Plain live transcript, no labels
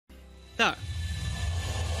So,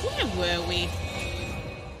 where were we?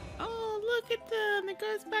 Oh, look at them. It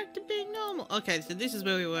goes back to being normal. Okay, so this is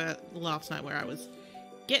where we were last night, where I was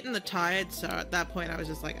getting the tired. So at that point, I was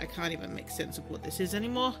just like, I can't even make sense of what this is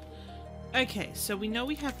anymore. Okay, so we know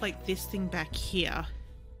we have like this thing back here.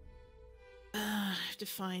 I have to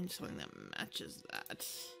find something that matches that.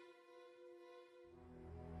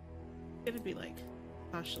 It would be like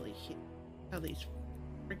partially hit. How these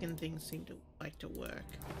freaking things seem to like to work.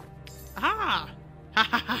 Aha! Ha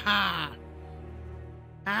ha ha ha!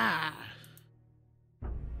 Ah!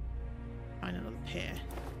 Find another pair.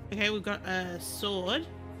 Okay, we've got a sword.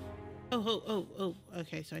 Oh.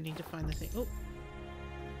 Okay, so I need to find the thing. Oh.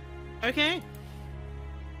 Okay.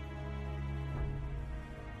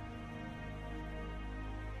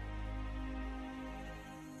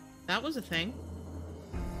 That was a thing.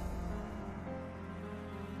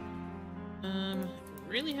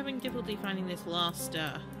 Really having difficulty finding this last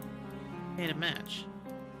pair to match.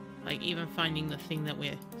 Like even finding the thing that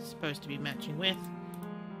we're supposed to be matching with.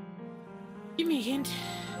 Give me a hint.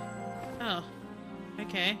 Oh.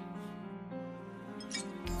 Okay.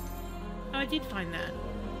 Oh, I did find that.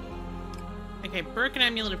 Okay, broken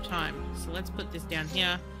amulet of time. So let's put this down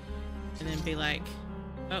here. And then be like...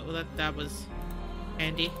 Oh, well that was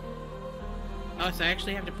handy. Oh, so I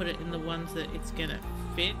actually have to put it in the ones that it's gonna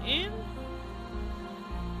fit in?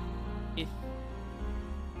 If...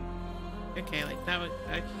 Okay, like that would...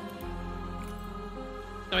 Okay.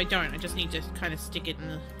 So I don't, I just need to kind of stick it in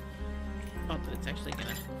the spot that it's actually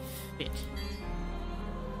gonna fit.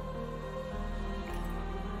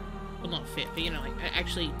 Well, not fit, but you know, like,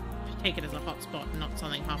 actually take it as a hot spot and not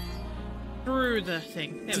something half through the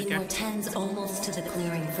thing. There we go. D10's almost to the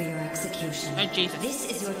clearing for your execution. Oh, Jesus.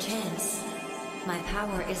 This is your chance. My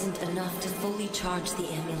power isn't enough to fully charge the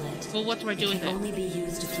amulet. Well, what do I do with it? It can only be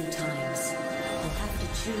used a few times. You'll have to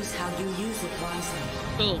choose how you use it wisely.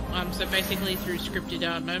 Cool. So basically through scripted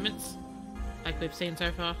moments, like we've seen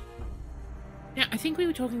so far. Yeah, I think we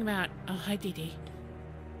were talking about... Oh, hi, Didi.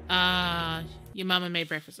 Your mama made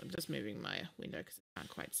breakfast. I'm just moving my window because I can't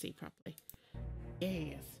quite see properly.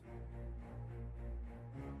 Yes.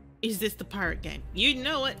 Is this the pirate game? You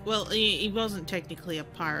know it. Well, he wasn't technically a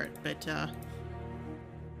pirate, but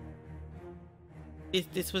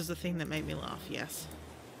this was the thing that made me laugh. Yes.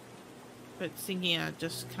 But singing, I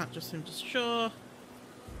just can't just seem to sure.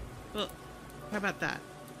 Well, how about that?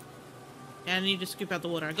 Yeah, I need to scoop out the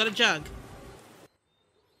water. I got a jug.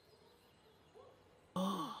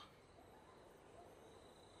 Oh.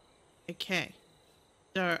 Okay.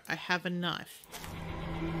 So I have a knife.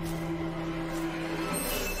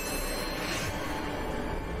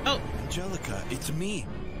 Oh! Angelica, it's me.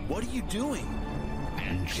 What are you doing?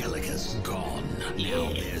 Angelica's gone.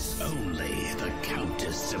 Now there's only the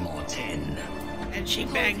Countess Immortal. And she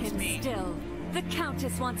bangs me. Still, the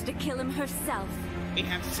Countess wants to kill him herself. We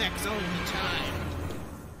have sex all the time.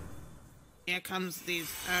 Here comes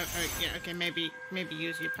these. Yeah. Okay. Maybe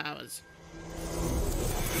use your powers.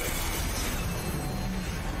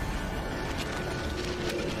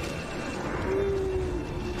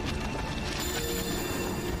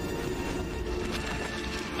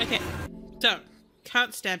 Okay. So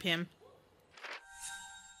can't stab him.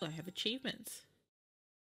 Oh, I have achievements.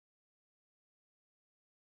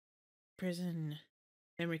 Prison.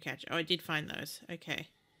 Memory catch. Oh, I did find those. Okay.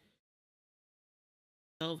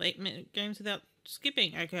 Solve 8-minute games without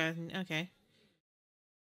skipping. Okay. Okay.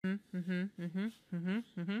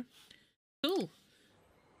 Cool.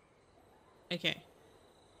 Okay.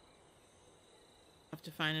 Have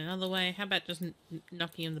to find another way. How about just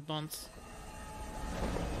knocking in the bonds?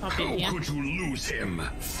 Pop in here. How could you lose him?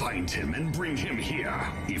 Find him and bring him here.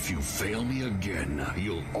 If you fail me again,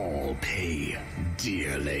 you'll all pay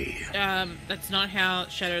dearly. That's not how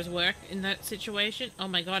shadows work in that situation. Oh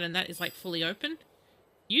my god, and that is like fully open.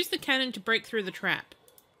 Use the cannon to break through the trap.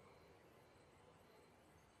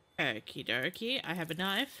 Okie dokie, I have a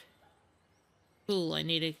knife. Cool, I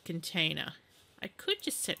need a container. I could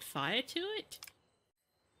just set fire to it.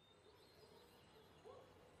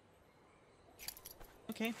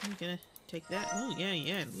 Okay, I'm gonna take that. Oh,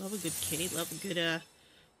 yeah. Love a good kitty. Love a good,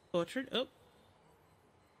 portrait. Oh.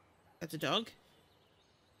 That's a dog.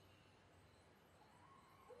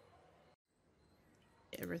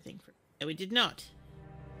 Everything for... No, we did not.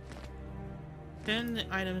 Turn the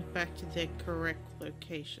items back to their correct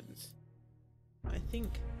locations. I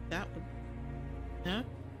think that would... No?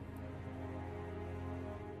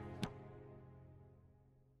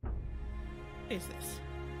 What is this?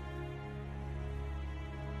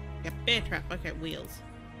 Yeah, bear trap. Okay, wheels.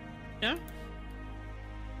 No?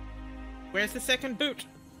 Where's the second boot?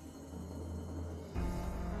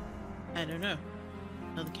 I don't know.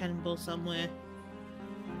 Another cannonball somewhere.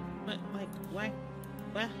 What, like, why?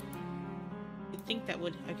 Where? You'd think that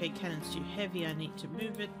would... Okay, cannon's too heavy, I need to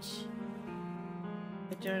move it.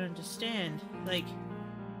 I don't understand. Like,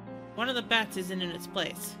 one of the bats isn't in its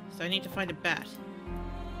place, so I need to find a bat.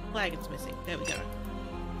 Flag it's missing. There we go.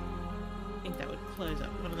 I think that would close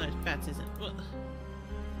up. One of those bats isn't.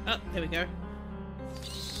 Oh, there we go.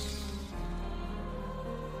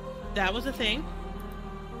 That was a thing.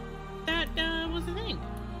 That was a thing.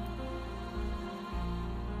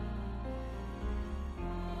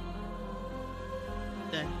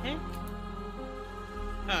 The heck?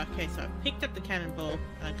 Oh, okay, so I picked up the cannonball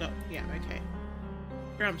and I got... Yeah, okay.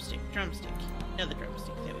 Drumstick, drumstick. Another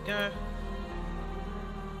drumstick. There we go.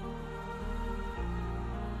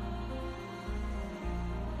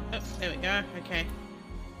 Oh, there we go. Okay.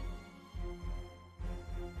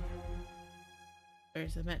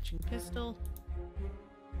 Where's the matching pistol?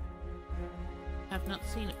 I've not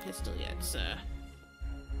seen a pistol yet, sir.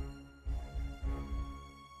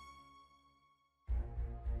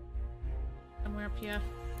 Somewhere up here.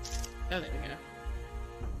 Oh, there we go.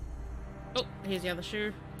 Oh, here's the other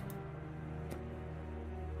shoe.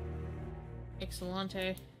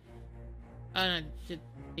 Excellente. Oh no, did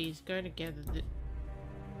these go together?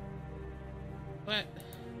 What?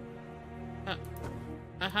 Oh.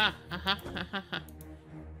 Aha! Aha! Aha!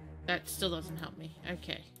 That still doesn't help me.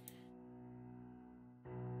 Okay.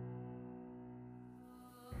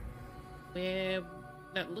 Where...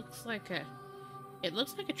 That looks like a... It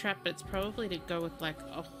looks like a trap, but it's probably to go with like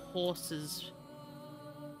a horse's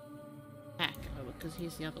pack. Oh, because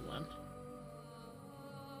here's the other one.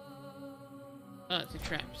 Oh, it's a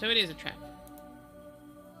trap. So it is a trap.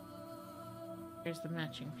 Here's the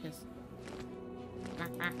matching pistol.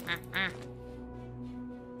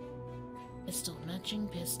 Pistol, matching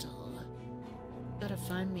pistol. Gotta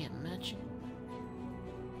find me a matching...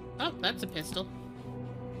 Oh, that's a pistol.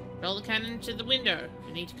 Roll the cannon to the window.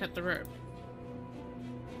 I need to cut the rope.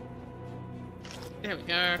 There we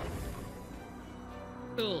go.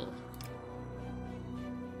 Cool.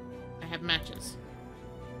 I have matches.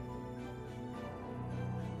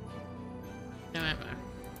 No ammo.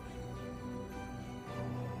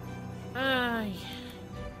 Yeah.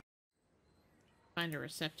 Find a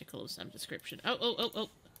receptacle of some description. Oh.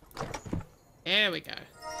 There we go.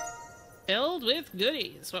 Filled with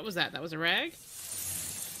goodies. What was that? That was a rag?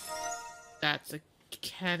 That's a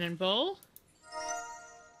cannonball.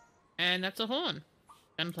 And that's a horn.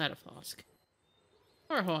 Gunpowder flask.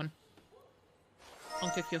 Or a horn.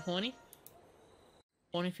 Honk if you're horny.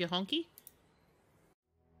 Horn if you're honky.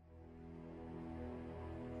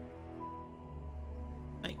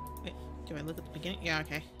 Wait. Do I look at the beginning? Yeah,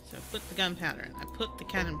 okay. So I put the gunpowder in. I put the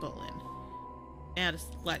cannonball in. Now to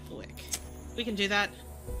light the wick. We can do that.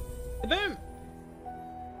 Boom!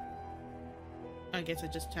 I guess I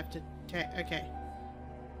just have to take... Okay.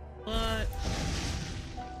 What?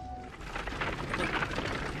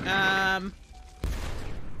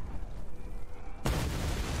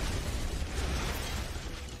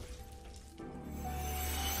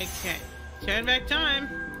 Okay. Turn back time.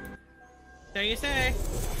 So you say.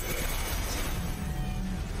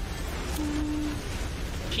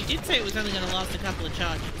 She did say it was only going to last a couple of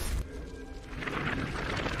charges.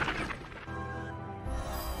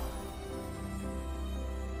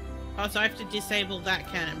 Oh, so I have to disable that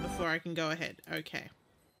cannon before I can go ahead. Okay.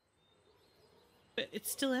 But it's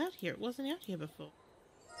still out here. It wasn't out here before.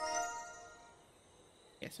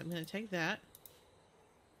 Yes, I'm going to take that.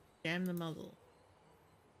 Jam the muzzle.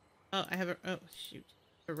 Oh, I have a... Oh, shoot.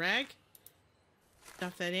 A rag?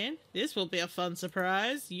 Stuff that in. This will be a fun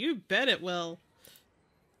surprise. You bet it will.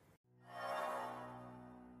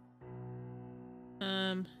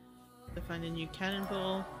 To find a new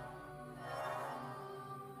cannonball.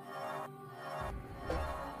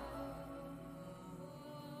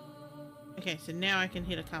 Okay, so now I can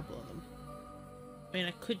hit a couple of them. I mean,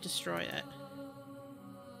 I could destroy that.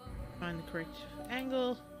 Find the correct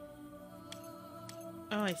angle.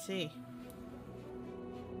 Oh, I see.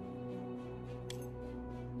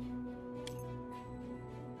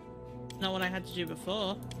 Not what I had to do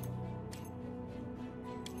before.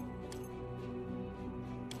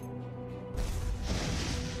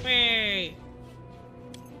 Wait.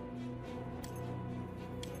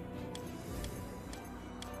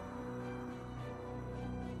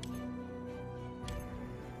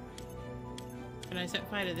 Can I set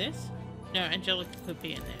fire to this? No, Angelica could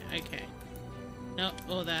be in there. Okay. No,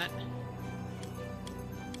 all that.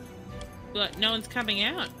 But no one's coming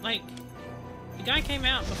out. Like, the guy came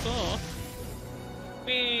out before.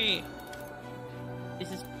 Wait.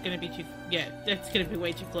 This is gonna be too Yeah, that's gonna be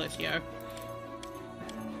way too close, yo.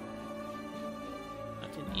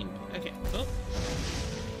 Not an imp. Okay, oh.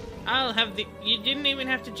 I'll have the... You didn't even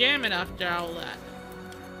have to jam it after all that.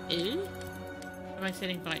 Ew? What am I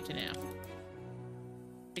setting fire to now?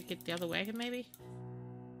 To get the other wagon, maybe?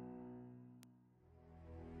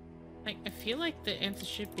 Like, I feel like the answer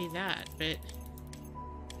should be that, but...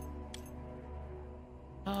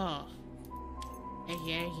 Oh.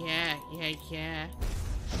 Yeah.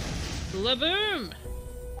 Laboom!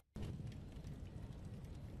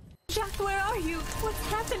 Jack, where are you? What's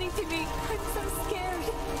happening to me? I'm so scared.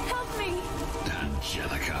 Help me!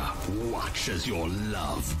 Angelica, watch as your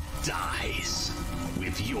love dies.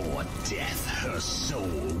 With your death, her soul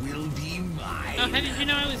will be mine. Oh, how did you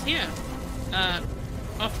know I was here?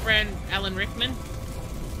 Off-brand Alan Rickman?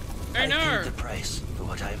 Oh no! I paid the price for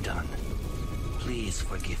what I've done. Please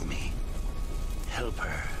forgive me. Help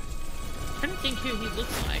her. I'm trying to think who he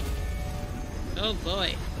looks like. Oh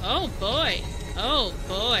boy. Oh boy. Oh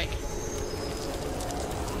boy.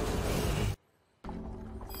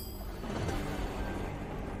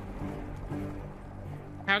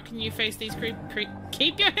 How can you face these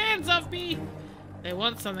keep your hands off me! They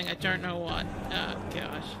want something, I don't know what. Oh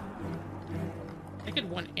gosh. They could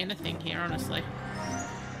want anything here, honestly.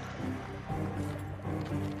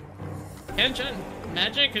 Attention!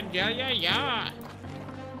 Magic and yeah.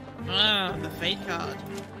 Ah, the fate card.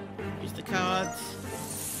 Use the cards.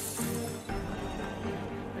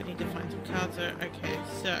 I need to find some cards. Okay,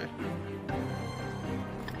 so.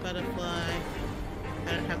 Butterfly.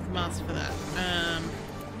 I don't have the mask for that. I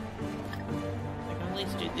can at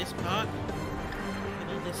least do this part.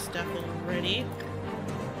 Get all this stuff already.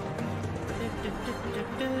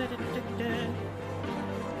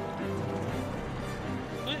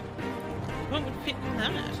 What would fit in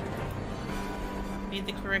that? Need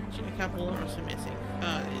the correct a couple are also missing.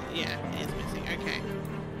 Yeah, it is missing. Okay.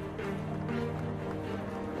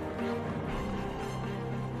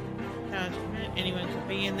 Anyone could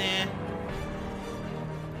be in there.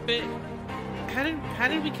 But how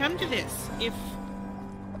did we come to this? If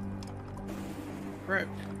rope.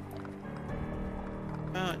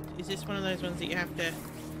 Oh, is this one of those ones that you have to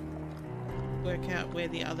work out where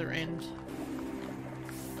the other end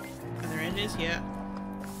is? Yeah.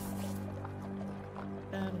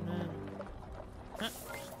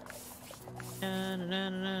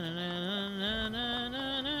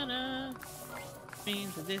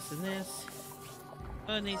 Means of this and this.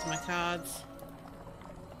 Oh, it needs my cards.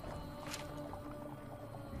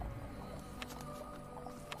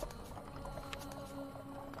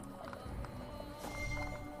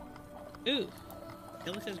 Ooh,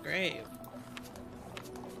 Illica's grave.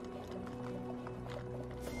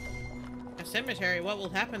 A cemetery, what will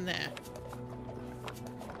happen there?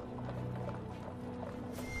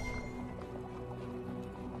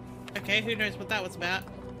 Okay, who knows what that was about?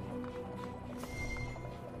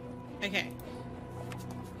 Okay.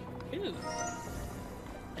 Ooh.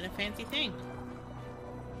 And a fancy thing.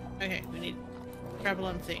 Okay, we need travel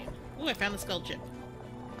unseen. Ooh, I found the skull chip.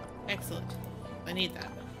 Excellent. I need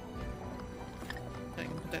that. So I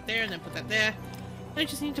can put that there and then put that there. I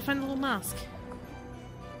just need to find the little mask.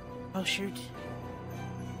 Oh shoot.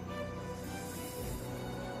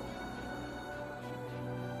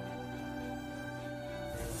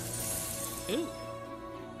 Ooh.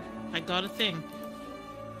 I got a thing.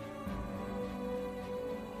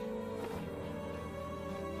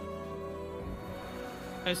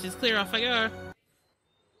 Coast is clear, off I go.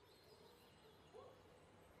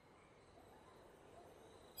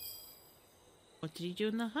 What did he do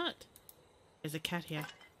in the hut? There's a cat here.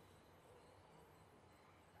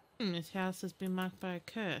 This house has been marked by a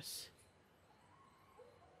curse.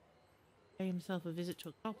 Pay himself a visit to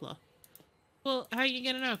a cobbler. Well, how are you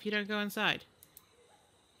gonna know if you don't go inside?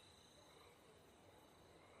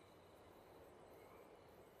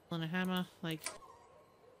 On a hammer, like...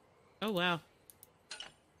 Oh, wow.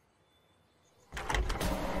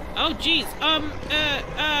 Oh, jeez!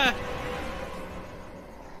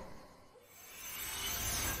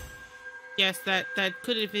 Yes, that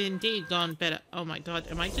could have indeed gone better. Oh my god,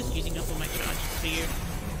 am I just using up all my charges for you?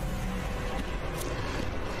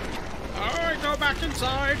 Alright, go back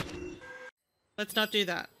inside! Let's not do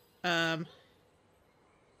that.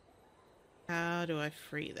 How do I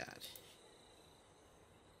free that?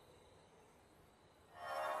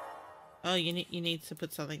 Oh, you need to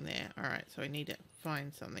put something there. Alright, so I need to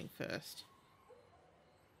find something first.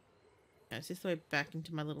 Now, is this the way back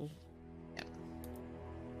into my little... Yep.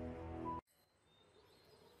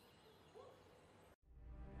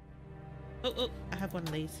 Oh, I have one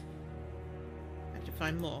of these. I have to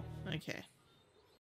find more. Okay.